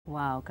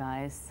Wow,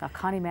 guys, I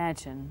can't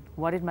imagine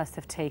what it must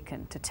have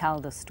taken to tell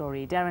the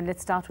story. Darren,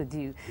 let's start with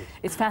you. Yes.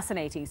 It's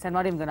fascinating, so I'm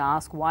not even going to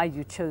ask why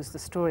you chose the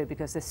story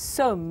because there's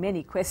so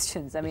many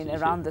questions, I mean,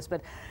 around this.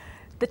 But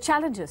the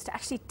challenges to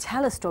actually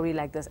tell a story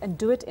like this and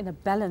do it in a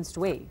balanced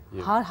way.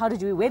 Yeah.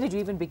 Where did you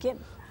even begin?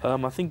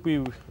 I think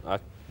we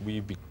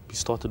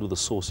started with the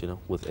source,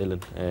 with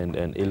Ellen,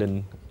 and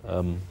Ellen,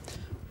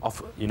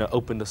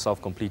 opened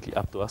herself completely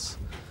up to us.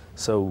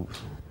 So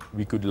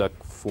we could,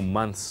 for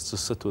months,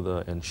 just sit with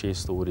her and share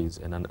stories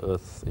and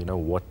unearth,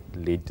 what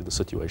led to the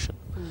situation.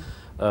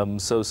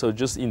 So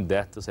just in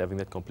that, just having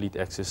that complete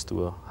access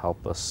to her,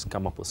 help us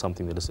come up with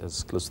something that is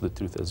as close to the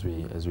truth as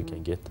we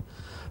can get.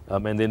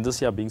 And then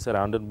just, being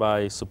surrounded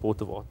by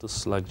supportive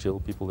artists like Jill,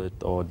 people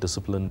that are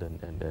disciplined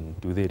and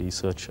do their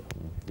research,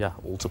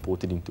 all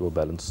supported into a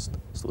balanced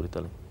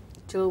storytelling.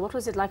 Jill, what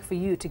was it like for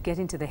you to get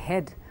into the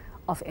head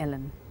of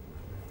Ellen?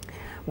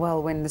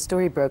 Well, when the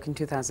story broke in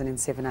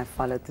 2007, I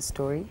followed the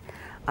story.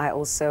 I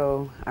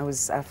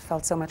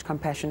felt so much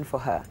compassion for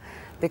her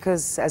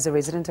because as a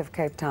resident of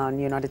Cape Town,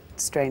 you're not a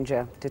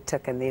stranger to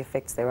TIC and the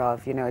effects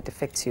thereof. It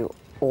affects you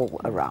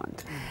all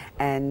around.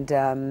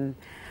 And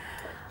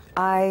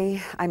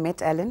I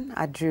met Ellen.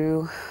 I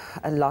drew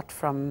a lot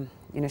from,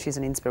 she's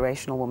an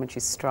inspirational woman.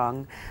 She's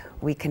strong.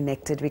 We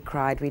connected, we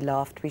cried, we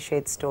laughed, we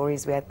shared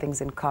stories, we had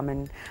things in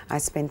common. I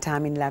spent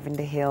time in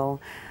Lavender Hill,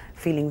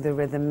 feeling the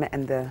rhythm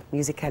and the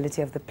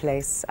musicality of the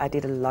place. I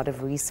did a lot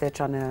of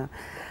research on her,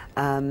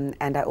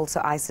 and I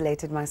also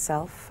isolated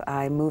myself.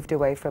 I moved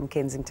away from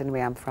Kensington,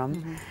 where I'm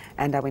from,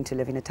 and I went to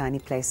live in a tiny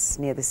place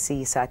near the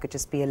sea so I could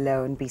just be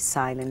alone, be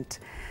silent,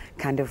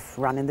 kind of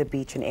run on the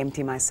beach and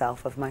empty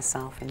myself of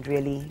myself and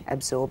really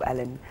absorb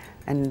Ellen.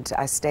 And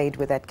I stayed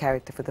with that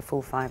character for the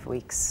full 5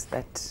 weeks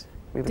that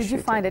we were shooting. Did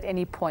you find at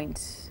any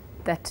point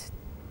that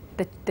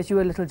you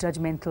were a little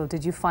judgmental?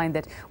 Did you find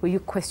that, were you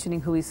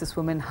questioning who is this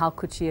woman, how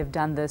could she have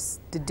done this?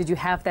 Did you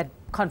have that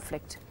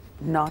conflict?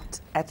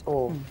 Not at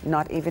all,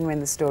 not even when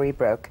the story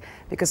broke,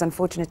 because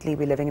unfortunately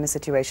we're living in a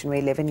situation where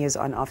 11 years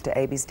on after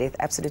Abby's death,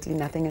 absolutely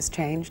nothing has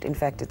changed. In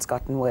fact, it's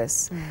gotten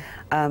worse.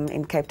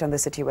 In Cape Town, the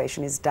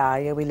situation is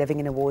dire. We're living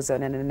in a war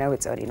zone, and I know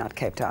it's only not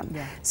Cape Town.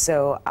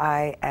 So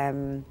I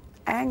am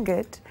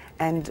angered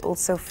and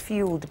also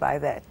fueled by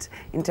that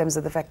in terms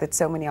of the fact that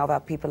so many of our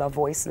people are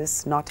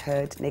voiceless, not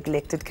heard,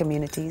 neglected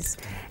communities.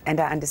 And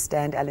I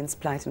understand Ellen's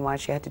plight and why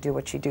she had to do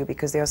what she do,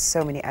 because there are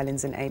so many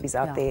Ellens and Abies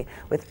out there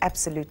with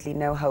absolutely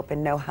no hope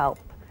and no help.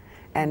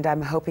 And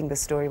I'm hoping the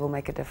story will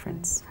make a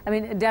difference. I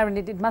mean, Darren,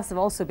 it must have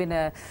also been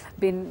a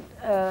bit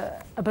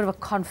of a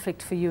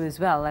conflict for you as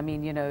well. I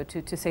mean,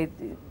 to say,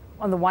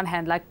 on the one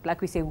hand, like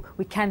we say,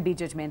 we can be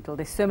judgmental.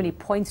 There's so many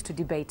points to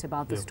debate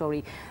about the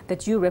story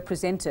that you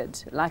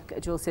represented, like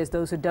Joel says,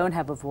 those who don't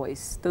have a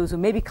voice, those who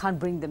maybe can't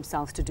bring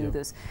themselves to do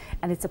this.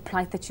 And it's a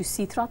plight that you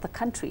see throughout the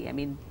country. I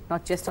mean,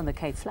 not just on the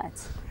Cape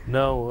Flats.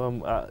 No,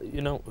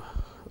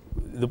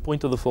 the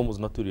point of the film was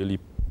not to really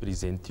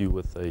present you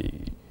with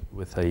a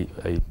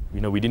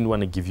we didn't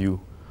want to give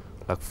you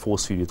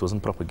force feed. It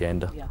wasn't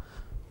propaganda.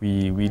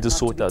 We just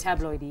sought out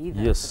tabloidy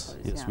either. Yes,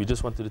 we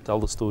just wanted to tell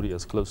the story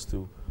as close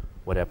to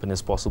what happened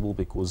as possible,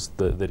 because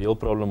the real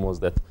problem was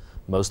that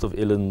most of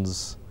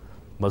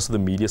the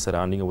media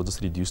surrounding her was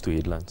just reduced to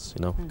headlines.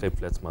 Cape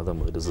Flats mother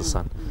murders her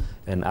son,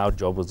 and our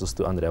job was just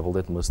to unravel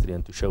that mystery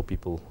and to show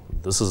people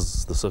this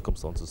is the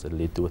circumstances that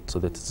led to it, so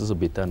that it's just a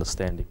better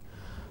understanding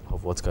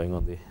of what's going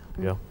on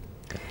there.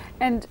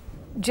 And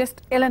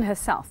just Ellen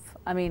herself,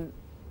 I mean,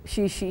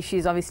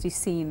 she's obviously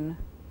seen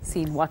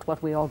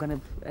what we're all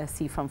going to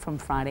see from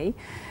Friday.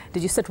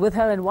 Did you sit with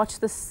her and watch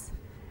this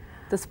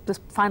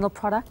final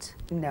product?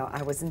 No,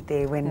 I wasn't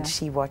there when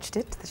she watched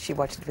it. She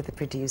watched it with the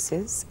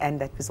producers, and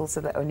that was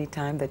also the only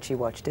time that she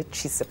watched it.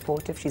 She's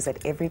supportive. She's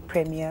at every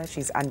premiere.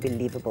 She's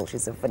unbelievable.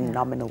 She's a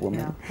phenomenal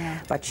woman,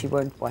 but she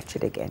won't watch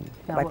it again.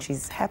 But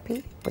she's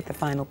happy with the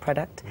final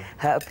product.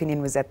 Her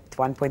opinion was at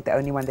one point the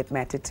only one that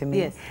mattered to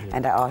me,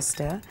 and I asked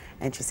her,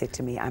 and she said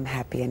to me, I'm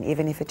happy, and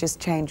even if it just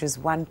changes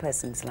one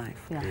person's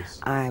life,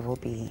 I will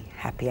be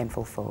happy and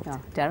fulfilled.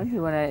 Darren,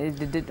 you want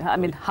to? I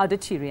mean, how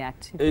did she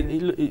react?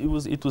 It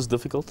was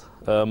difficult.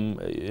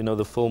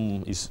 The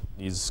film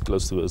is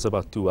close to, it's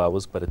about 2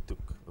 hours, but it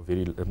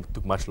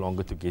took much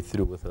longer to get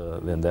through with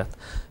her than that,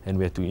 and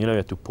we had to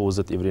had to pause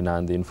it every now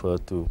and then for her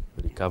to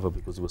recover,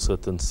 because there were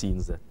certain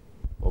scenes that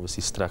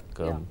obviously struck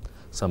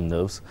some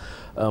nerves.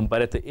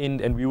 But at the end,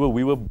 and we were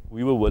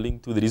willing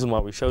to. The reason why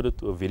we showed it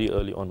to her very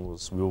early on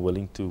was we were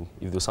willing to,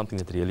 if there was something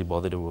that really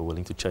bothered her, we were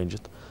willing to change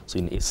it. So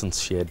in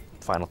essence, she had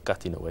final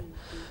cut in a way.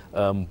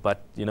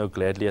 But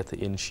gladly at the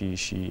end,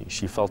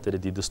 she felt that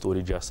it did the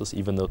story justice,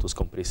 even though it was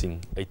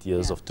compressing 8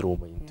 years of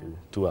trauma into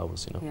 2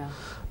 hours.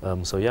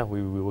 So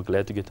we were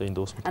glad to get the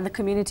endorsement. And the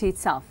community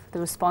itself, the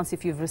response,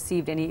 if you've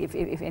received any,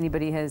 if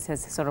anybody has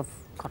sort of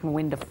gotten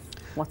wind of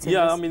what's in this?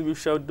 I mean, we've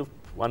showed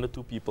 1 or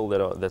 2 people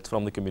that's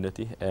from the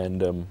community,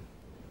 and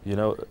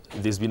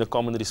there's been a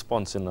common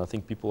response, and I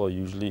think people are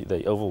usually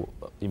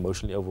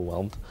emotionally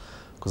overwhelmed,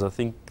 because I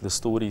think the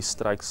story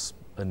strikes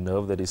a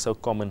nerve that is so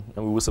common.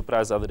 And we were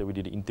surprised the other day we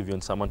did an interview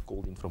and someone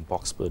called in from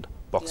Boksburg,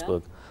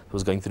 who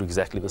was going through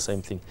exactly the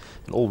same thing.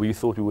 And all we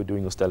thought we were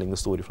doing was telling the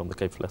story from the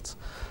Cape Flats.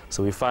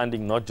 So we're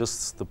finding not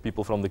just the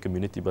people from the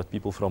community, but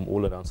people from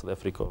all around South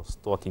Africa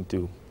starting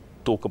to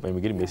talk about, and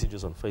we're getting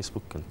messages on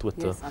Facebook and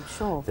Twitter. Yes, I'm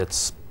sure.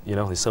 That's, you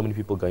know, there's so many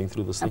people going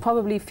through this thing. And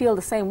probably feel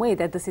the same way,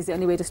 that this is the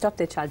only way to stop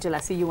their child. Jill, I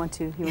see you want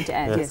to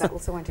add. Yes, I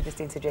also want to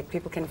just interject.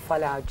 People can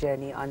follow our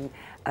journey on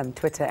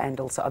Twitter and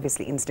also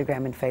obviously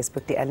Instagram and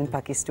Facebook, the Ellen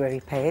Pakkies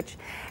story page.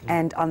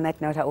 And on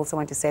that note, I also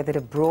want to say that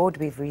abroad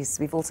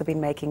we've also been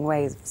making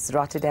waves.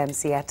 Rotterdam,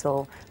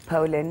 Seattle,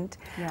 Poland.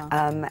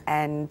 Yeah.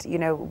 And, you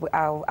know,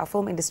 our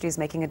film industry is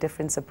making a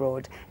difference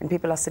abroad, and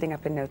people are sitting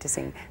up and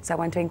noticing. So I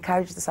want to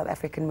encourage the South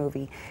African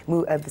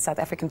the South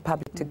African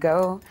public to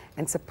go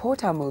and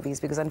support our movies,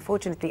 because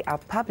unfortunately our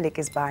public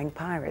is buying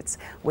pirates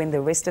when the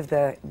rest of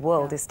the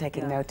world is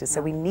taking notice.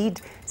 So we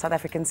need South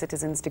African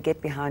citizens to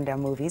get behind our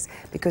movies,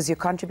 because you're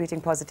contributing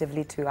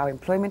positively to our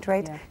employment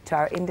rate, to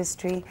our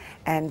industry,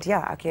 and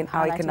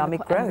our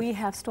economic growth. And we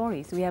have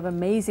stories. We have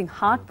amazing,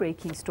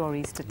 heartbreaking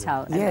stories to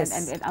tell.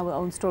 And our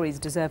own stories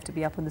deserve to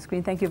be up on the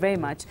screen. Thank you very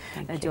much,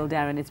 Jill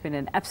Darren. It's been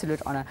an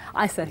absolute honor.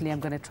 I certainly am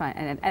going to try,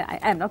 and I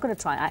am not going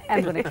to try, I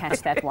am going to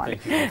catch that one.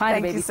 Find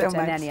a baby, such a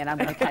nanny, and I'm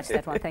going to catch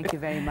that one. Thank you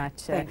very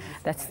much.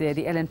 That's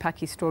the Ellen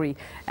Pakkies story,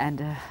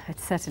 and it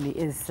certainly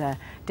is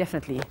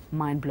definitely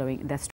mind-blowing. That's